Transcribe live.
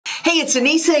Hey, it's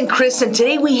Anisa and Kris, and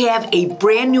today we have a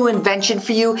brand new invention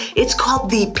for you. It's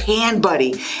called the Pan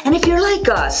Buddy. And if you're like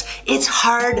us, it's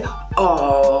hard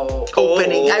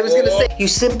opening. I was gonna say, you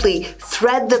simply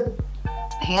thread the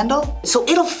handle so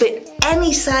it'll fit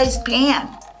any sized pan.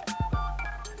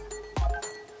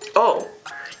 Oh,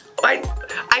 I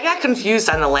got confused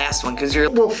on the last one because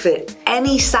Will fit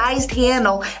any sized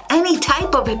handle, any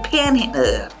type of a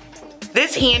pan.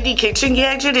 This handy kitchen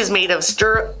gadget is made of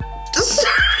sterling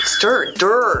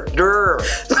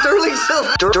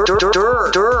silver. Sterling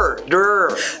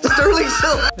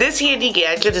silver. This handy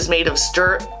gadget is made of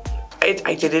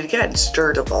I did it again.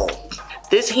 Sturtable.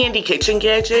 This handy kitchen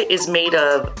gadget is made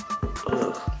of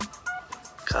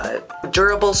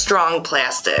durable, strong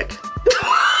plastic.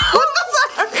 What the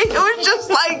fuck? It was just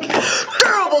like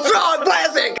durable, strong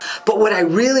plastic. But what I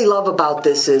really love about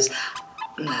this is,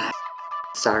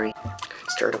 sorry,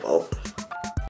 Sturtable.